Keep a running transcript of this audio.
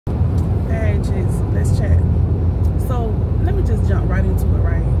let's chat. So let me just jump right into it,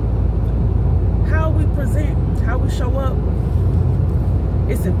 right? How we present, how we show up,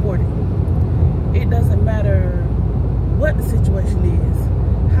 it's important. It doesn't matter what the situation is.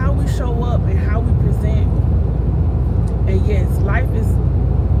 How we show up and how we present. And yes, life is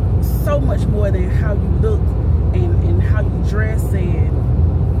so much more than how you look and how you dress and,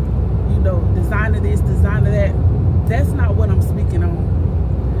 you know, designer this, designer that. That's not what I'm speaking on.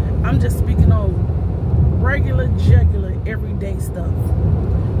 I'm just speaking on regular, jugular, everyday stuff.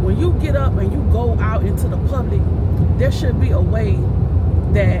 When you get up and you go out into the public, there should be a way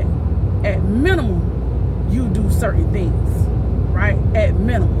that at minimum you do certain things, right? At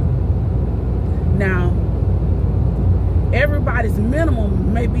minimum. Now, everybody's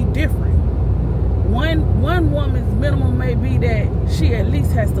minimum may be different. One woman's minimum may be that she at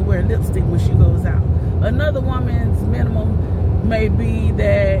least has to wear lipstick when she goes out. Another woman's minimum may be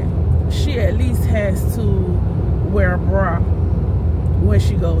that she at least has to wear a bra when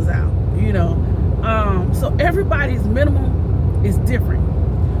she goes out, you know. So everybody's minimum is different,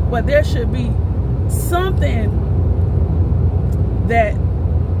 but there should be something that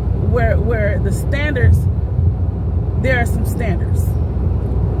where the standards, there are some standards,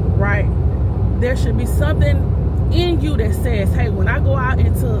 right? There should be something in you that says, hey, when I go out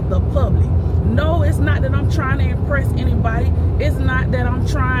into the public, no, it's not that I'm trying to impress anybody. It's not that I'm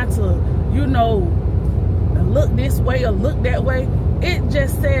trying to, you know, look this way or look that way. It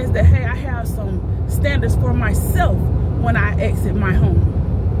just says that, hey, I have some standards for myself when I exit my home,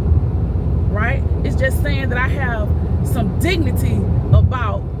 right? It's just saying that I have some dignity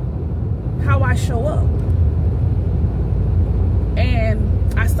about how I show up. And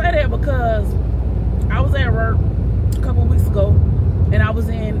I say that because I was at work a couple weeks ago, and I was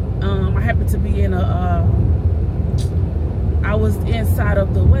in, I happened to be in I was inside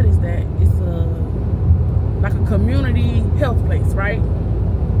of the, what is that? It's like a community health place, right?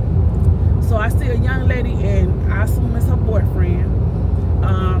 So I see a young lady, and I assume it's her boyfriend.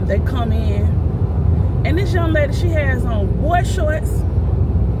 They come in, and this young lady, she has on boy shorts.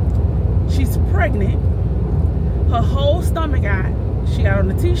 She's pregnant. Her whole stomach out. She got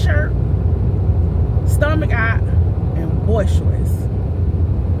on a t-shirt, stomach out, and boy shorts.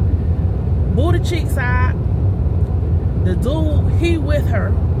 Booty cheeks out. The dude, he with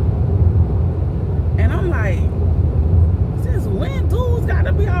her. And I'm like, since when dudes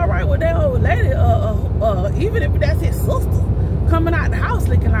gotta be alright with that old lady, even if that's his sister, coming out the house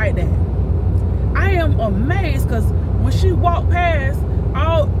looking like that? I am amazed, because when she walked past,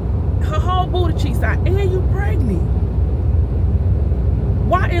 her whole booty cheeks out, and you pregnant.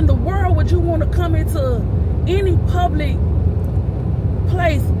 Why in the world would you want to come into any public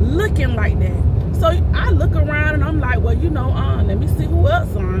place looking like that? So I look around and I'm like, well, you know, let me see who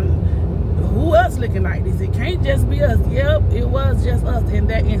else looking like this. It can't just be us. Yep, it was just us in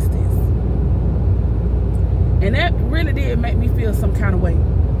that instance. And that really did make me feel some kind of way.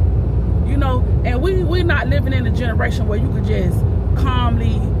 You know, and we're not living in a generation where you could just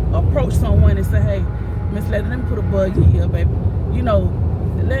calmly approach someone and say, hey, Miss Lady, let me put a bug in your ear, baby. You know,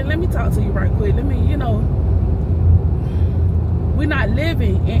 let me talk to you right quick. Let me, you know, we're not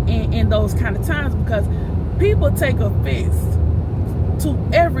living in those kind of times, because people take offense to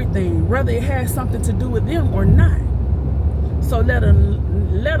everything, whether it has something to do with them or not. So let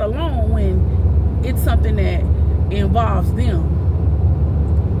alone when it's something that involves them.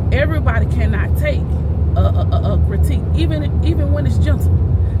 Everybody cannot take a critique, even when it's gentle.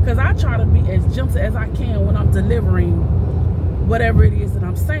 Because I try to be as gentle as I can when I'm delivering whatever it is that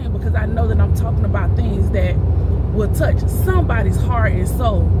I'm saying, because I know that I'm talking about things that will touch somebody's heart and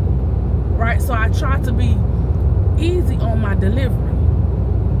soul, right? So I try to be easy on my delivery.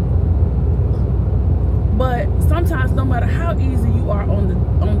 But sometimes, no matter how easy you are on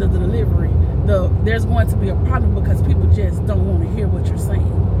the delivery, there's going to be a problem, because people just don't want to hear what you're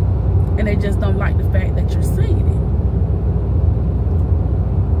saying, and they just don't like the fact that you're saying it.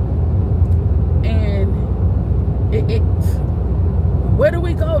 And where do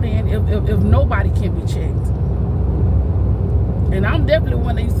we go then if nobody can be checked? And I'm definitely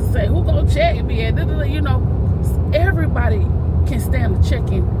one that used to say, who gonna check me? You know, everybody can stand the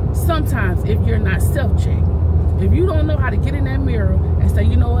checking sometimes if you're not self-checked. If you don't know how to get in that mirror and say,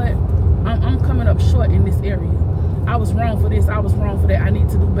 you know what, I'm coming up short in this area. I was wrong for this, I was wrong for that, I need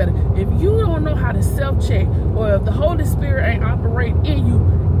to do better. If you don't know how to self-check, or if the Holy Spirit ain't operating in you,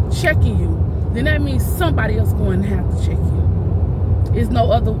 checking you, then that means somebody else going to have to check you. It's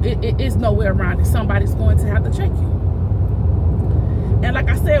no other, it's no way around it. Somebody's going to have to check you. And like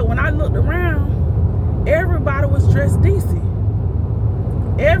I said, when I looked around, everybody was dressed decent.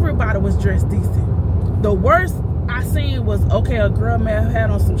 Everybody was dressed decent. The worst I seen was, okay, a girl may have had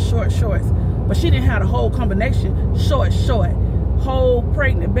on some short shorts, but she didn't have the whole combination. Short, whole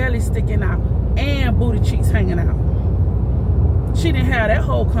pregnant belly sticking out, and booty cheeks hanging out. She didn't have that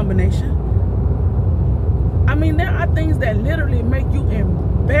whole combination. I mean, there are things that literally make you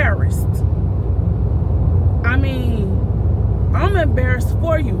embarrassed. I mean, I'm embarrassed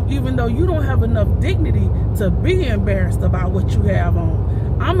for you, even though you don't have enough dignity to be embarrassed about what you have on.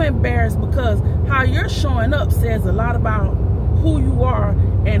 I'm embarrassed because how you're showing up says a lot about who you are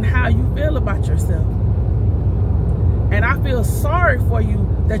and how you feel about yourself. And I feel sorry for you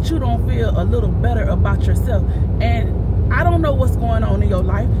that you don't feel a little better about yourself. And I don't know what's going on in your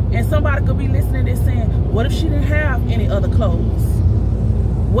life. And somebody could be listening to this saying, what if she didn't have any other clothes?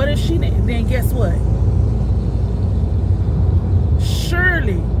 What if she didn't? Then guess what?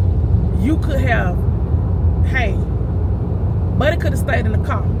 Surely you could have, hey, Buddy could have stayed in the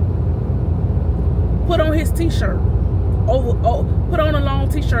car. Put on his t-shirt. Put on a long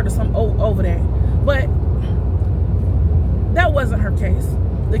t-shirt or something over that. But that wasn't her case.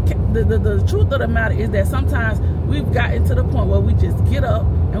 The truth of the matter is that sometimes we've gotten to the point where we just get up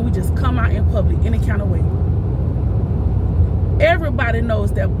and we just come out in public any kind of way. Everybody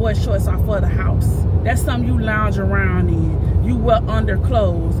knows that boy shorts are for the house. That's something you lounge around in. You wear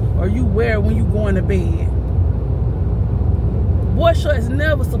underclothes, or you wear when you go into bed. Boy shorts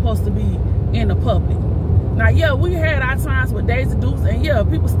never supposed to be in the public. Now, yeah, we had our times with Daisy Dukes, and yeah,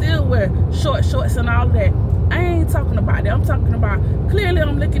 people still wear short shorts and all of that. I ain't talking about that. I'm talking about, clearly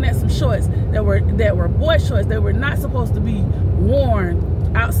I'm looking at some shorts that were boy shorts that were not supposed to be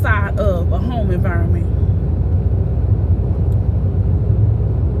worn outside of a home environment.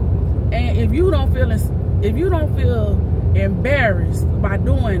 And if you don't feel embarrassed by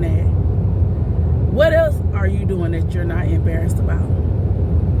doing that, what else are you doing that you're not embarrassed about?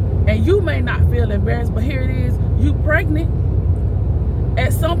 And you may not feel embarrassed, but here it is, you pregnant.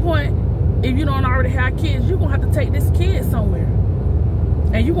 At some point, if you don't already have kids, you're going to have to take this kid somewhere.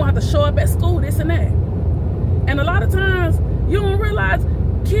 And you're going to have to show up at school, this and that. And a lot of times, you don't realize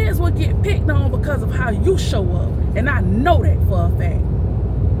kids will get picked on because of how you show up. And I know that for a fact.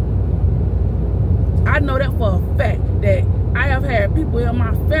 I know that for a fact, that I have had people in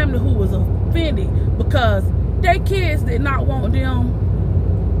my family who was offended because their kids did not want them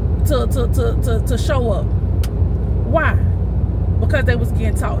to show up. Why? Because they was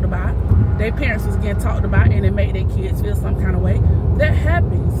getting talked about. Their parents was getting talked about, and it made their kids feel some kind of way. That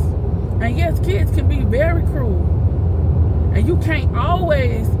happens. And yes, kids can be very cruel. And you can't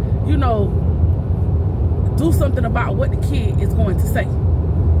always, you know, do something about what the kid is going to say.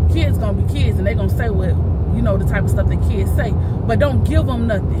 Kids gonna be kids, and they gonna say what, you know, the type of stuff that kids say. But don't give them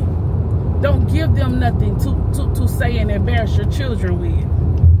nothing. Don't give them nothing to say and embarrass your children with.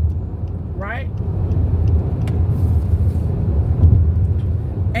 Right?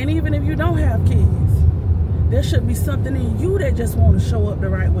 And even if you don't have kids, there should be something in you that just want to show up the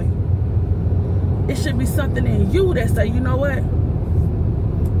right way. It should be something in you that say, you know what?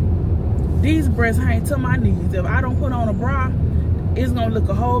 These breasts hang to my knees. If I don't put on a bra, it's going to look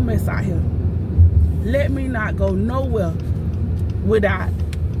a whole mess out here. Let me not go nowhere without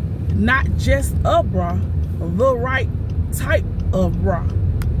not just a bra, the right type of bra.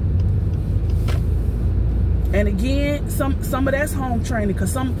 And again, some of that's home training,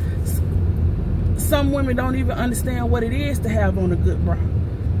 because some women don't even understand what it is to have on a good bra.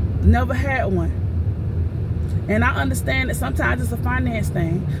 Never had one. And I understand that sometimes it's a finance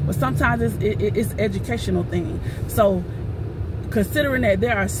thing, but sometimes it's educational thing. So considering that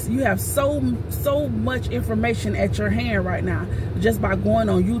you have so much information at your hand right now, just by going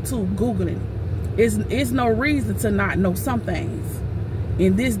on YouTube, Googling, it's no reason to not know some things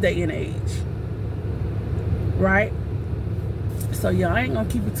in this day and age. Right? So yeah, I ain't gonna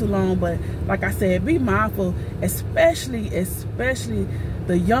keep it too long, but like I said, be mindful, especially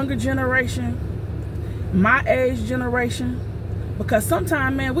the younger generation, my age generation, because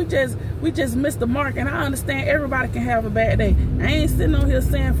sometimes, man, we just miss the mark. And I understand everybody can have a bad day. I ain't sitting on here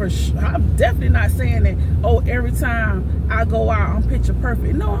saying I'm definitely not saying that, oh, every time I go out I'm picture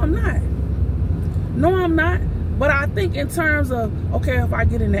perfect. No, I'm not. No, I'm not. But I think in terms of, okay, if I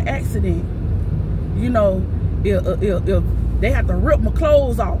get in an accident, you know, if they have to rip my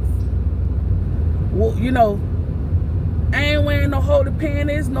clothes off, well, you know, I ain't wearing no holy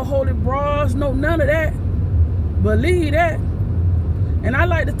panties, no holy bras, no none of that. Believe that. And I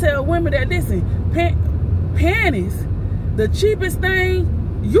like to tell women that, listen, panties, the cheapest thing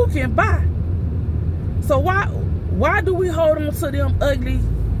you can buy. So why do we hold on to them ugly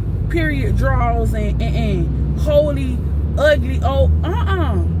period drawers and holy ugly old?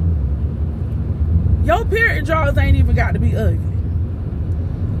 Your Skirt drawers ain't even got to be ugly.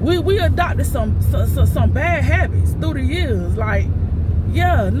 We adopted some bad habits through the years. Like,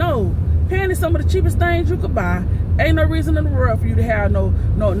 yeah, no, panties some of the cheapest things you could buy. Ain't no reason in the world for you to have no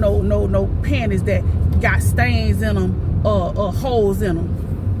panties that got stains in them or holes in them.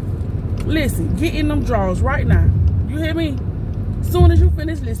 Listen, get in them drawers right now. You hear me? Soon as you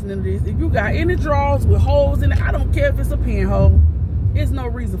finish listening to this, if you got any drawers with holes in it, I don't care if it's a pinhole. It's no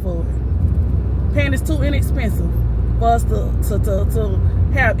reason for it. Panties too inexpensive for us to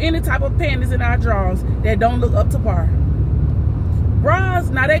have any type of panties in our drawers that don't look up to par. Bras,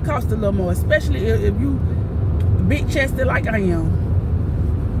 now they cost a little more, especially if you big chested like I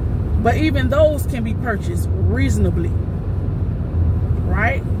am. But even those can be purchased reasonably,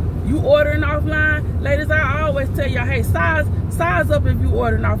 right? You ordering offline, ladies, I always tell y'all, hey, size up if you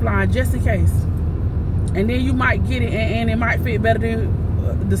ordering offline, just in case. And then you might get it and it might fit better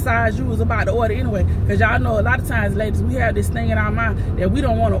than the size you was about to order anyway. Because y'all know a lot of times, ladies, we have this thing in our mind that we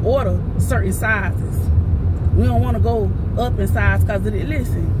don't want to order certain sizes. We don't want to go up in size because of it.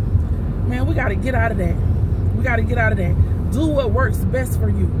 Listen, man, we got to get out of that. We got to get out of that. Do what works best for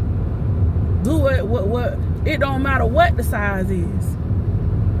you. Do it what it don't matter what the size is.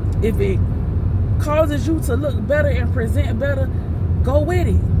 If it causes you to look better and present better, go with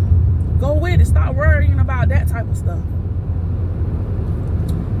it. Go with it. Stop worrying about that type of stuff.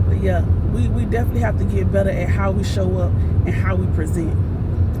 But yeah, we definitely have to get better at how we show up and how we present.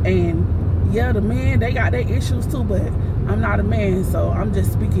 And yeah, the men, they got their issues too, but I'm not a man, so I'm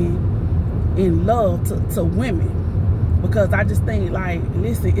just speaking in love to women. Because I just think, like,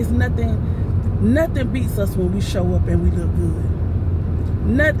 listen, it's nothing beats us when we show up and we look good.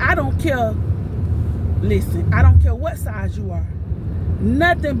 I don't care, listen, I don't care what size you are.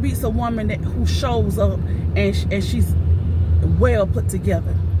 Nothing beats a woman who shows up and she's well put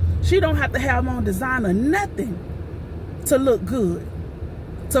together. She don't have to have on designer, nothing to look good,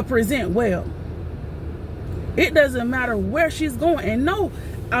 to present well. It doesn't matter where she's going. And no,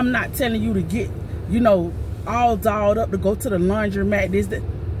 I'm not telling you to get, you know, all dolled up to go to the laundromat, this, that.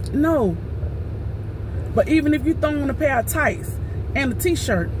 No. But even if you throw on a pair of tights and a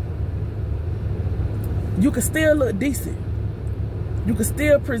t-shirt, you can still look decent. You can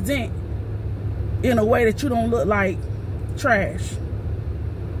still present in a way that you don't look like trash.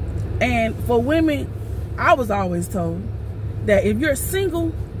 And for women, I was always told that if you're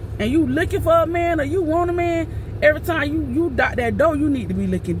single and you looking for a man or you want a man, every time you dot that door, you need to be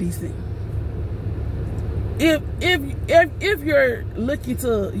looking decent. If you're looking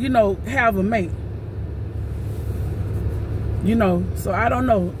to, you know, have a mate, you know, so I don't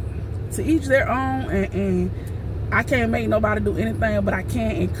know. To each their own, and I can't make nobody do anything, but I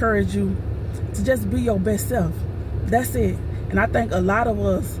can encourage you to just be your best self. That's it. And I think a lot of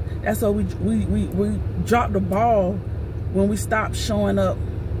us, that's why we drop the ball when we stop showing up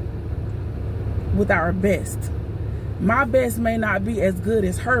with our best. My best may not be as good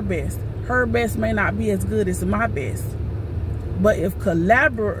as her best. Her best may not be as good as my best. But if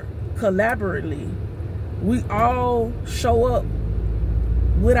collaboratively, we all show up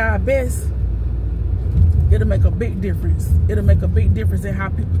with our best, it'll make a big difference. It'll make a big difference in how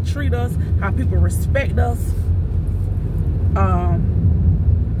people treat us, how people respect us, how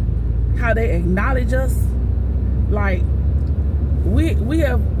they acknowledge us. Like, we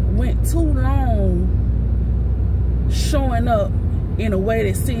have went too long showing up in a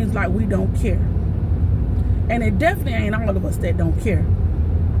way that seems like we don't care. And it definitely ain't all of us that don't care.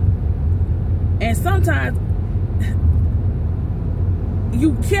 And sometimes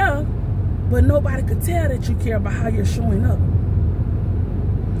you care, but nobody could tell that you care about how you're showing up.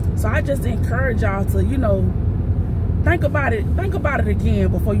 So I just encourage y'all to, you know, think about it again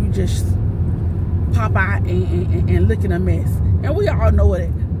before you just pop out and look in a mess. And we all know what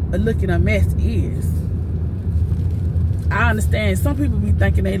a look in a mess is. I understand some people be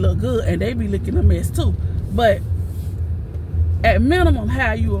thinking they look good and they be looking a mess too. But at minimum,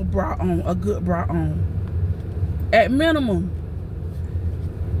 have you a bra on, a good bra on. At minimum,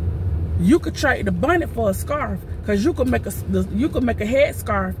 you could trade the bonnet for a scarf, because you could make a head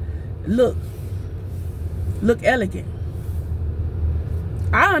scarf look elegant.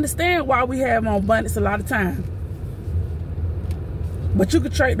 I understand why we have on bonnets a lot of time, but you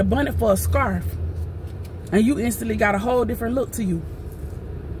could trade the bonnet for a scarf and you instantly got a whole different look to you.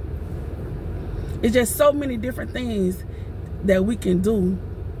 It's just so many different things that we can do,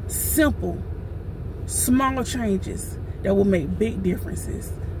 simple, small changes that will make big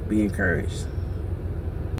differences. Be encouraged.